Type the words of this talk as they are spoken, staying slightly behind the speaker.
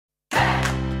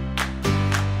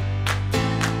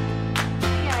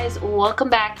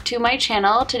welcome back to my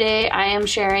channel. Today I am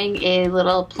sharing a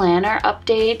little planner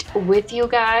update with you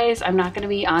guys. I'm not going to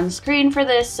be on screen for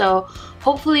this, so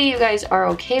hopefully you guys are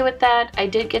okay with that. I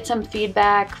did get some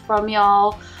feedback from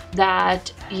y'all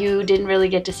that you didn't really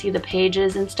get to see the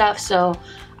pages and stuff, so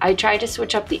I tried to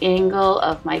switch up the angle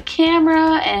of my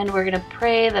camera, and we're gonna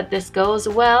pray that this goes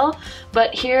well.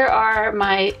 But here are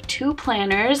my two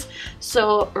planners.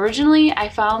 So originally I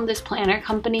found this planner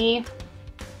company,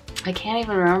 I can't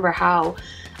even remember how.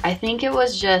 I think it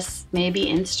was just maybe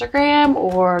Instagram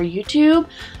or YouTube.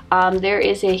 There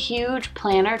is a huge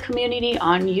planner community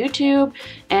on YouTube,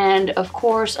 and of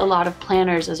course a lot of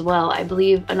planners as well. I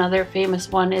believe another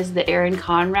famous one is the Erin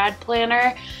Conrad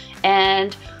planner,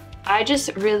 and I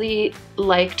just really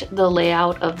liked the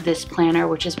layout of this planner,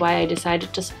 which is why I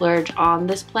decided to splurge on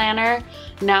this planner.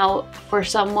 Now, for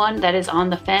someone that is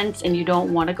on the fence and you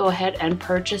don't want to go ahead and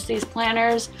purchase these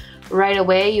planners right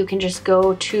away, you can just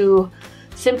go to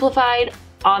Simplified.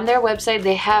 On their website,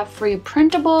 they have free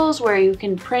printables where you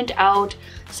can print out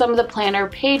some of the planner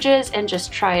pages and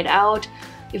just try it out.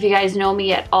 If you guys know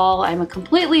me at all, I'm a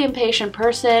completely impatient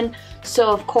person, so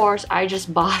of course I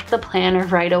just bought the planner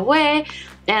right away.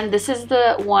 And this is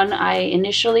the one I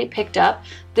initially picked up.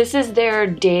 This is their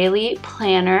daily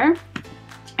planner,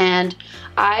 and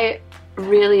I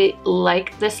really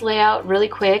like this layout. Really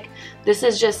quick, this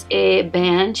is just a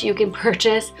band you can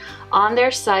purchase on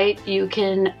their site. You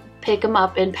can pick them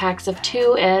up in packs of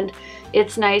 2, and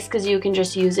it's nice because you can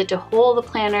just use it to hold the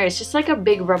planner. It's just like a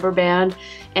big rubber band,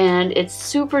 and it's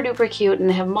super duper cute, and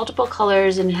they have multiple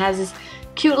colors, and it has this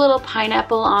cute little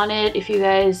pineapple on it if you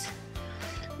guys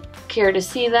care to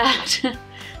see that.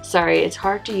 Sorry, it's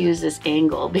hard to use this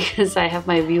angle because I have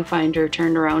my viewfinder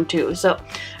turned around too. So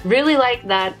really like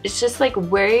that. It's just like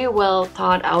very well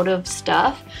thought out of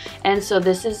stuff. And so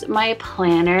this is my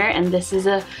planner, and this is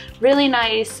a really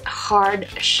nice hard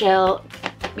shell,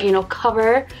 you know,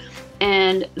 cover.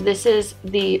 And this is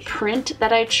the print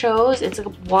that I chose. It's a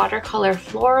watercolor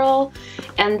floral,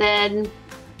 and then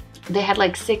they had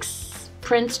like 6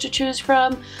 prints to choose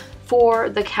from for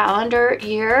the calendar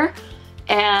year,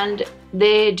 and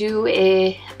they do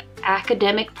a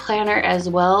academic planner as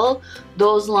well.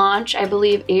 Those launch, I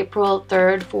believe, April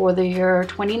 3rd for the year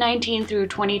 2019 through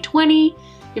 2020.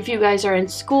 If you guys are in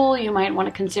school, you might want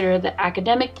to consider the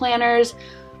academic planners.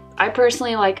 I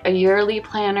personally like a yearly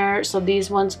planner, so these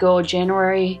ones go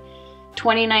January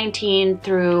 2019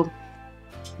 through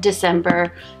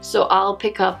December. So I'll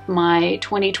pick up my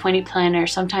 2020 planner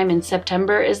sometime in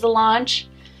September is the launch.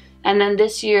 And then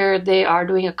this year they are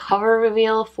doing a cover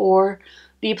reveal for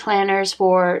the planners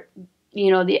for,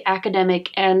 you know, the academic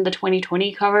and the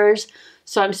 2020 covers.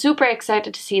 So I'm super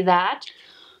excited to see that.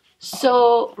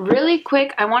 So really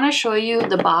quick, I want to show you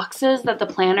the boxes that the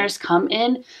planners come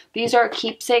in. These are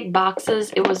keepsake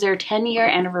boxes. It was their 10-year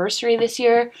anniversary this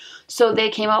year, so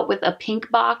they came out with a pink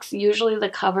box. Usually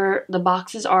the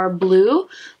boxes are blue,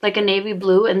 like a navy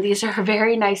blue, and these are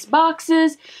very nice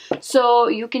boxes. So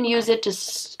you can use it to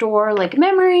store like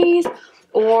memories.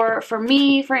 Or for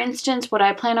me, for instance, what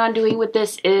I plan on doing with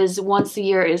this is once the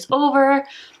year is over,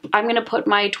 I'm going to put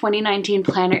my 2019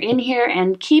 planner in here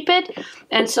and keep it.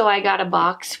 And so I got a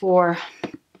box for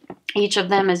each of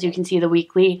them. As you can see, the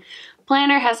weekly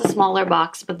planner has a smaller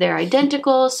box, but they're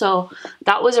identical. So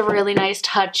that was a really nice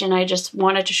touch, and I just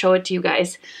wanted to show it to you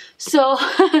guys. So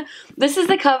this is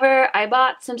the cover. I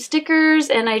bought some stickers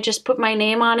and I just put my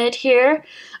name on it here.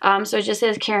 So it just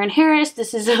says Karen Harris.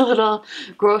 This is a little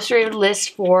grocery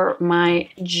list for my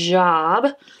job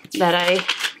that I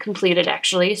completed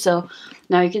actually. So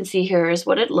now you can see here is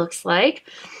what it looks like.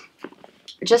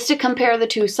 Just to compare the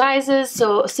two sizes,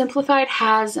 so Simplified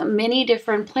has many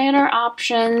different planner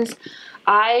options.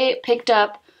 I picked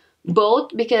up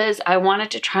both because I wanted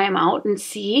to try them out and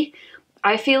see.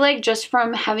 I feel like just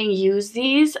from having used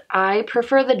these, I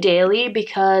prefer the daily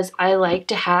because I like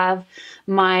to have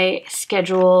my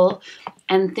schedule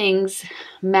and things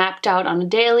mapped out on a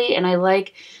daily, and I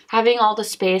like having all the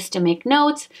space to make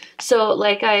notes. So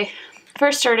like I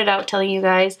first started out telling you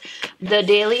guys, the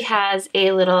daily has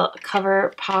a little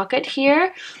cover pocket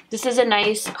here. This is a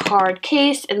nice hard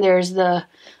case, and there's the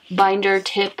binder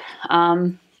tip,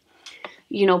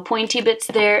 you know, pointy bits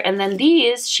there. And then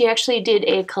these, she actually did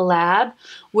a collab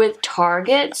with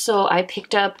Target, so I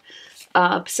picked up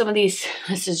some of these.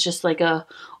 This is just like a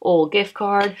old gift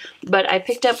card, but I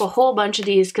picked up a whole bunch of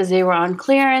these because they were on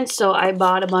clearance. So I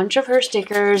bought a bunch of her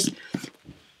stickers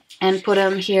and put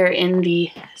them here in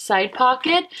the side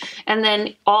pocket. And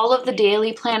then all of the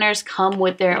daily planners come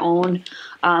with their own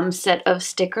set of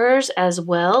stickers as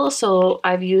well. So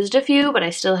I've used a few, but I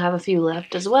still have a few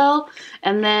left as well.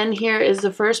 And then here is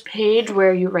the first page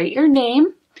where you write your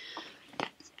name.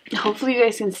 Hopefully you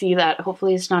guys can see that.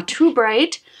 Hopefully it's not too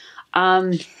bright.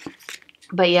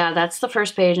 But yeah, that's the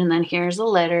first page. And then here's a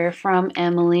letter from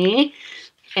Emily.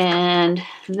 And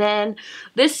then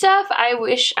this stuff I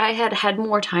wish I had had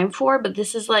more time for, but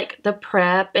this is like the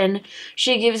prep, and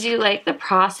she gives you like the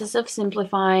process of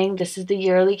simplifying. This is the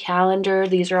yearly calendar.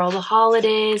 These are all the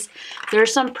holidays.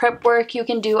 There's some prep work you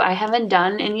can do. I haven't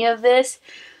done any of this,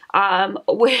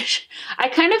 which I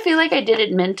kind of feel like I did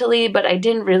it mentally, but I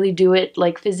didn't really do it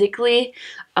like physically.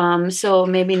 So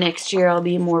maybe next year I'll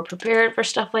be more prepared for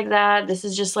stuff like that. This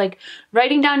is just like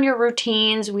writing down your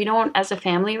routines. We don't, as a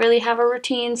family, really have a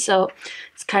routine, so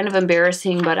it's kind of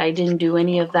embarrassing, but I didn't do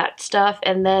any of that stuff.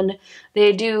 And then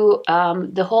they do,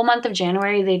 the whole month of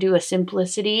January, they do a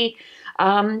simplicity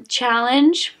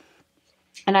challenge.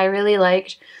 And I really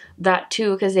liked that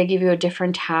too, because they give you a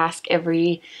different task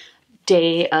every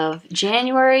day of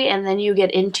January, and then you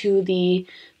get into the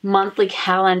monthly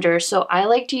calendar. So I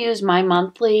like to use my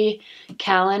monthly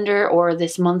calendar or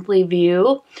this monthly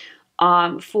view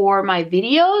for my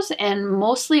videos, and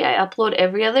mostly I upload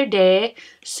every other day.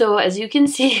 So as you can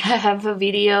see, I have a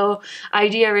video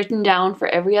idea written down for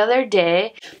every other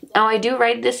day. Now I do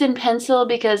write this in pencil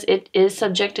because it is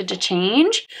subjected to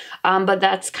change, but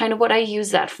that's kind of what I use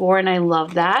that for, and I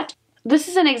love that. This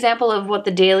is an example of what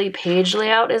the daily page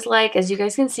layout is like. As you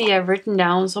guys can see, I've written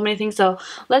down so many things. So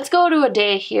let's go to a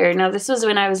day here. Now this was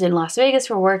when I was in Las Vegas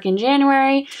for work in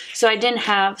January, so I didn't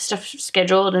have stuff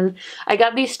scheduled, and I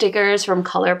got these stickers from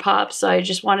ColourPop, so I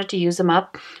just wanted to use them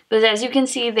up. But as you can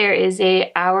see, there is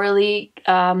a hourly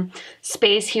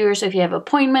space here, so if you have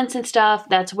appointments and stuff,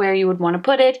 that's where you would want to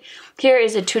put it. Here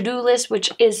is a to-do list,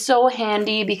 which is so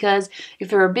handy because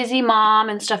if you're a busy mom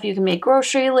and stuff, you can make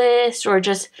grocery lists or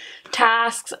just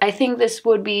tasks. I think this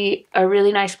would be a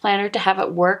really nice planner to have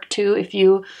at work too, if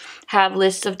you have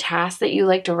lists of tasks that you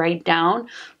like to write down.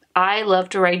 I love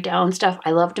to write down stuff.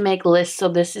 I love to make lists, so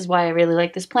this is why I really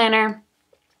like this planner.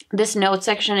 This note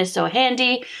section is so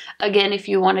handy. Again, if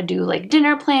you want to do like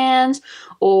dinner plans,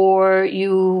 or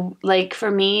you, like for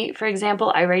me, for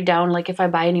example, I write down like if I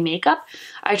buy any makeup,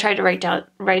 I try to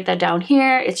write that down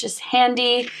here. It's just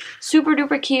handy, super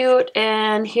duper cute.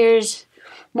 And here's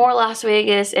more Las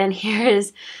Vegas, and here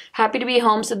is happy to be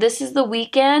home. So this is the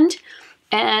weekend,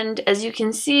 and as you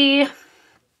can see,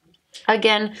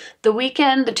 again, the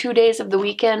weekend, the 2 days of the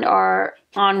weekend are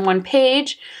on one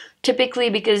page, typically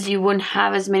because you wouldn't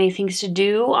have as many things to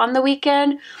do on the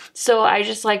weekend. So I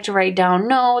just like to write down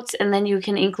notes, and then you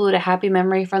can include a happy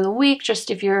memory from the week,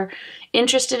 just if you're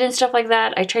interested in stuff like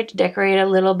that. I tried to decorate a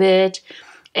little bit,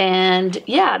 and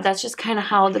yeah, that's just kind of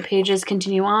how the pages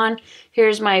continue on.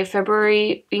 Here's my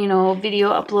February, video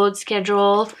upload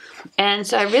schedule. And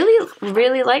so I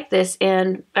really like this,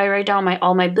 and I write down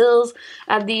all my bills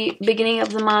at the beginning of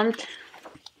the month.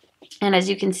 And as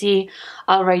you can see,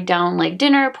 I'll write down like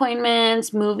dinner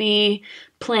appointments, movie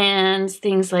plans,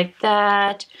 things like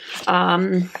that.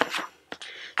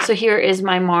 So here is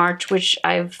my March, which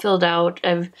I've filled out.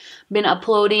 I've been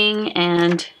uploading,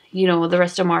 and the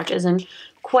rest of March isn't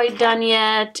quite done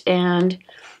yet. And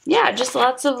yeah, just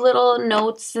lots of little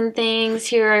notes and things.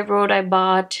 Here I wrote I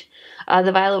bought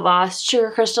the Violet Voss Sugar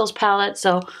Crystals palette,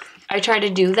 so I try to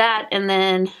do that. And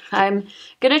then I'm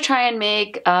gonna try and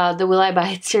make the Will I Buy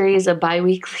It series a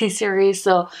bi-weekly series.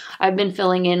 So I've been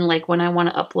filling in like when I want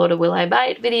to upload a Will I Buy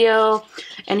It video.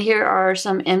 And here are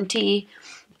some empty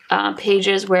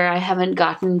pages where I haven't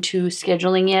gotten to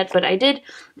scheduling yet, but I did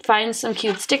find some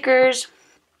cute stickers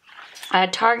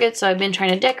at Target, so I've been trying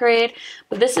to decorate.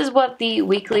 But this is what the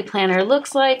weekly planner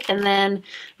looks like. And then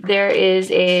there is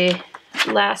a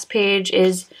last page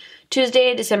is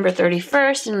Tuesday, December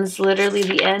 31st, and it's literally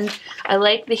the end. I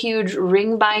like the huge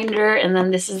ring binder, and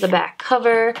then this is the back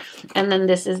cover, and then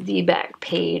this is the back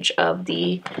page of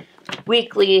the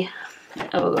weekly,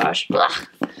 oh gosh, ugh,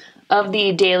 of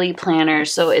the daily planner.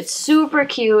 So it's super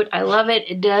cute. I love it.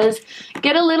 It does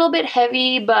get a little bit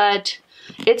heavy, but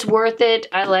it's worth it.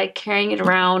 I like carrying it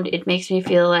around. It makes me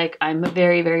feel like I'm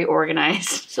very, very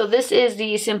organized. So this is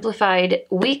the Simplified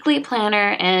weekly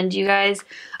planner, and you guys,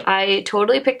 I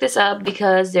totally picked this up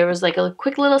because there was like a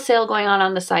quick little sale going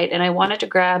on the site, and I wanted to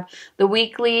grab the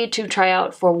weekly to try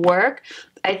out for work.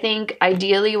 I think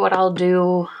ideally what I'll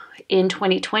do in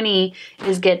 2020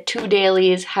 is get 2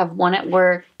 dailies, have one at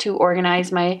work to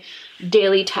organize my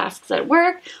daily tasks at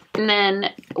work, and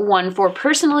then one for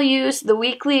personal use. The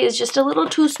weekly is just a little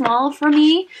too small for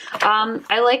me.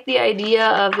 I like the idea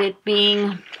of it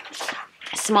being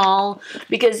small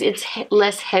because it's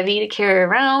less heavy to carry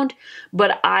around,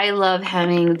 but I love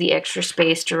having the extra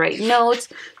space to write notes.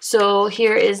 So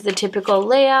here is the typical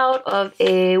layout of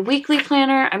a weekly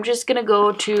planner. I'm just gonna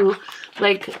go to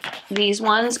like these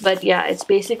ones, but yeah, it's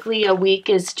basically a week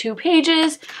is 2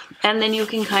 pages, and then you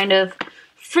can kind of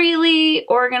freely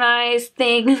organize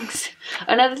things.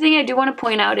 Another thing I do want to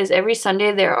point out is every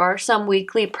Sunday there are some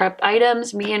weekly prep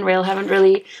items. Me and Rail haven't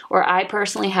really, or I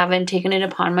personally haven't taken it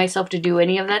upon myself to do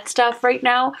any of that stuff right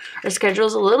now. Our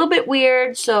schedule's a little bit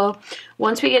weird, so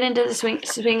once we get into the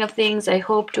swing of things, I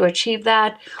hope to achieve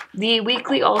that. The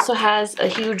weekly also has a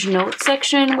huge note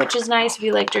section, which is nice if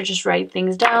you like to just write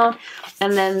things down.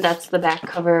 And then that's the back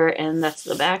cover, and that's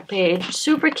the back page.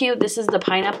 Super cute. This is the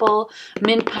pineapple,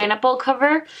 mint pineapple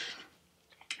cover.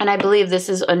 And I believe this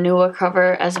is a newer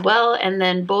cover as well. And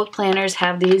then both planners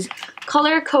have these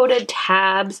color-coded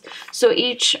tabs. So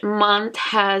each month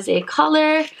has a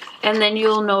color, and then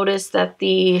you'll notice that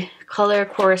the color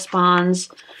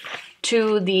corresponds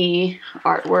to the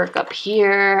artwork up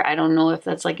here. I don't know if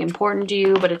that's like important to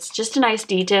you, but it's just a nice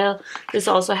detail. This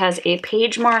also has a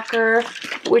page marker,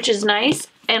 which is nice.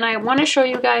 And I want to show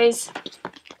you guys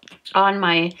on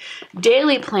my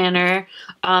daily planner,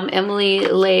 Emily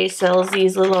Lay sells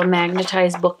these little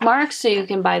magnetized bookmarks, so you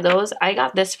can buy those. I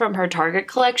got this from her Target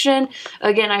collection.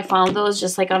 Again, I found those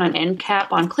just like on an end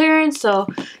cap on clearance, so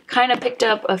kind of picked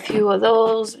up a few of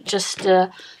those just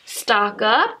to stock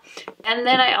up. And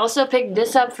then I also picked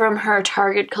this up from her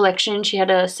Target collection. She had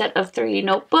a set of 3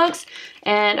 notebooks,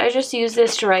 and I just use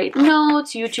this to write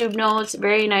notes, YouTube notes,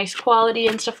 very nice quality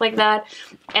and stuff like that.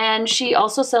 And she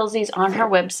also sells these on her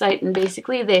website, and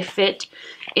basically they fit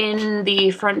in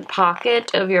the front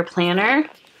pocket of your planner.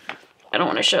 I don't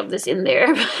want to shove this in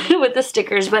there with the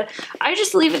stickers, but I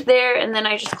just leave it there, and then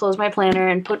I just close my planner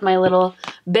and put my little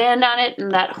band on it,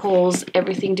 and that holds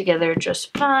everything together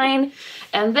just fine.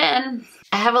 And then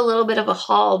I have a little bit of a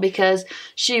haul because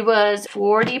she was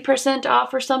 40%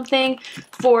 off or something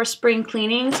for spring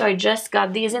cleaning. So I just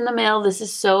got these in the mail. This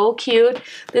is so cute.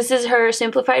 This is her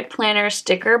Simplified Planner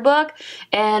sticker book,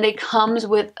 and it comes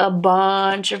with a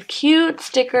bunch of cute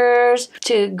stickers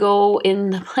to go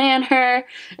in the planner.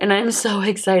 And I'm so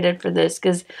excited for this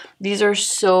because these are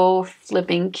so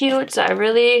flipping cute. So I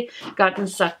really gotten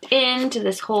sucked into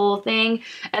this whole thing.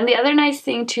 And the other nice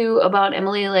thing too about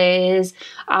Emily Lay is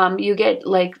you get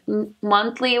like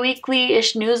monthly,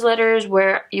 weekly-ish newsletters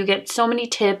where you get so many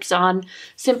tips on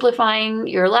simplifying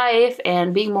your life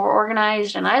and being more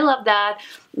organized, and I love that.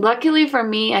 Luckily for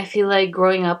me, I feel like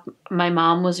growing up, my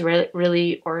mom was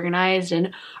really organized,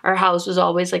 and our house was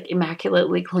always like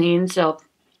immaculately clean, so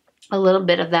a little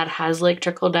bit of that has like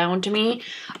trickled down to me,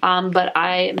 but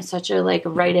I am such a like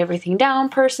write everything down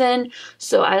person,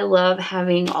 so I love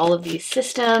having all of these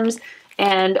systems.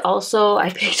 And also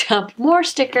I picked up more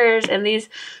stickers and these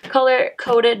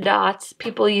color-coded dots.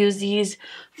 People use these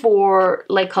for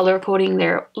like color coding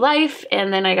their life.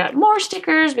 And then I got more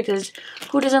stickers because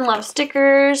who doesn't love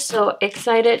stickers? So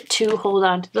excited to hold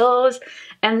on to those.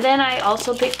 And then I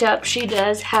also picked up, she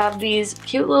does have these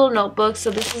cute little notebooks.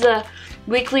 So this is a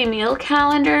weekly meal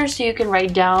calendar, so you can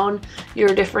write down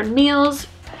your different meals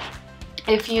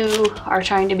if you are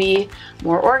trying to be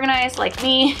more organized like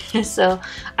me. So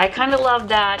I kind of love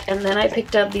that. And then I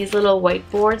picked up these little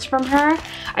whiteboards from her.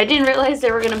 I didn't realize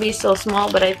they were going to be so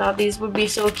small, but I thought these would be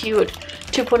so cute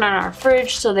to put on our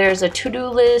fridge. So there's a to-do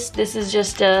list. This is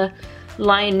just a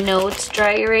line notes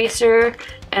dry eraser,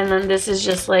 and then this is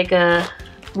just like a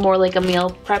more like a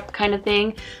meal prep kind of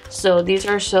thing. So these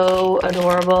are so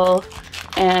adorable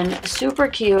and super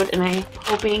cute, and I'm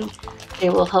hoping they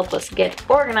will help us get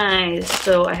organized.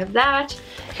 So I have that.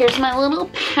 Here's my little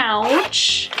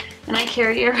pouch, and I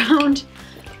carry around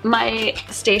my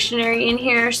stationery in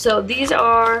here. So these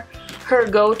are her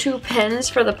go-to pens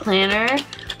for the planner.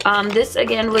 This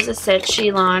again was a set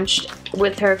she launched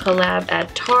with her collab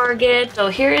at Target. So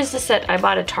here is the set I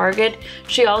bought at Target.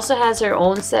 She also has her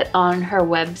own set on her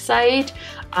website.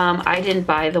 I didn't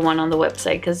buy the one on the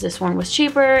website because this one was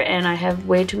cheaper, and I have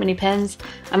way too many pens.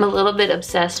 I'm a little bit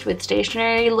obsessed with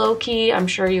stationery, low-key. I'm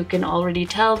sure you can already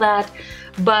tell that.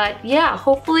 But yeah,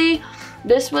 hopefully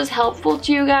this was helpful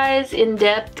to you guys, in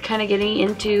depth, kind of getting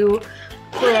into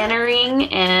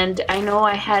plannering. And I know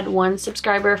I had one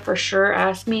subscriber for sure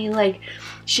ask me, like,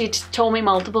 she told me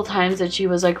multiple times that she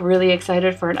was like really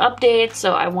excited for an update.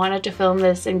 So I wanted to film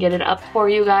this and get it up for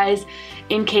you guys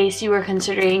in case you were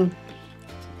considering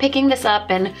picking this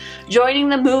up and joining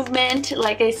the movement.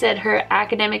 Like I said, her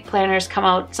academic planners come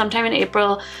out sometime in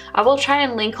April. I will try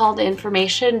and link all the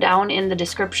information down in the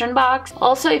description box.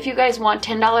 Also, if you guys want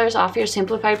 $10 off your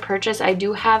Simplified purchase, I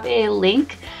do have a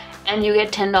link and you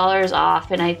get $10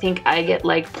 off, and I think I get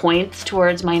like points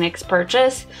towards my next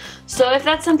purchase. So if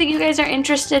that's something you guys are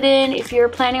interested in, if you're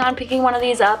planning on picking one of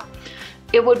these up,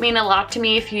 it would mean a lot to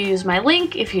me if you use my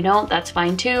link. If you don't, that's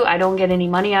fine too. I don't get any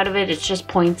money out of it. It's just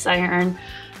points I earn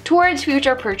towards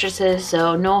future purchases,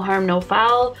 so no harm, no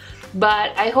foul.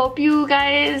 But I hope you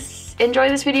guys enjoy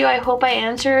this video. I hope I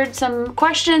answered some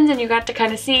questions and you got to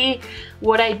kind of see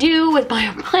what I do with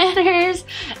my planners.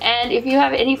 And if you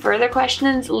have any further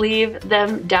questions, leave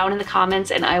them down in the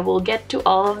comments and I will get to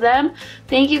all of them.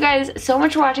 Thank you guys so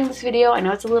much for watching this video. I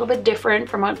know it's a little bit different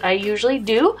from what I usually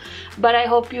do, but I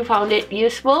hope you found it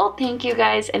useful. Thank you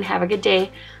guys and have a good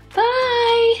day.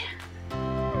 Bye!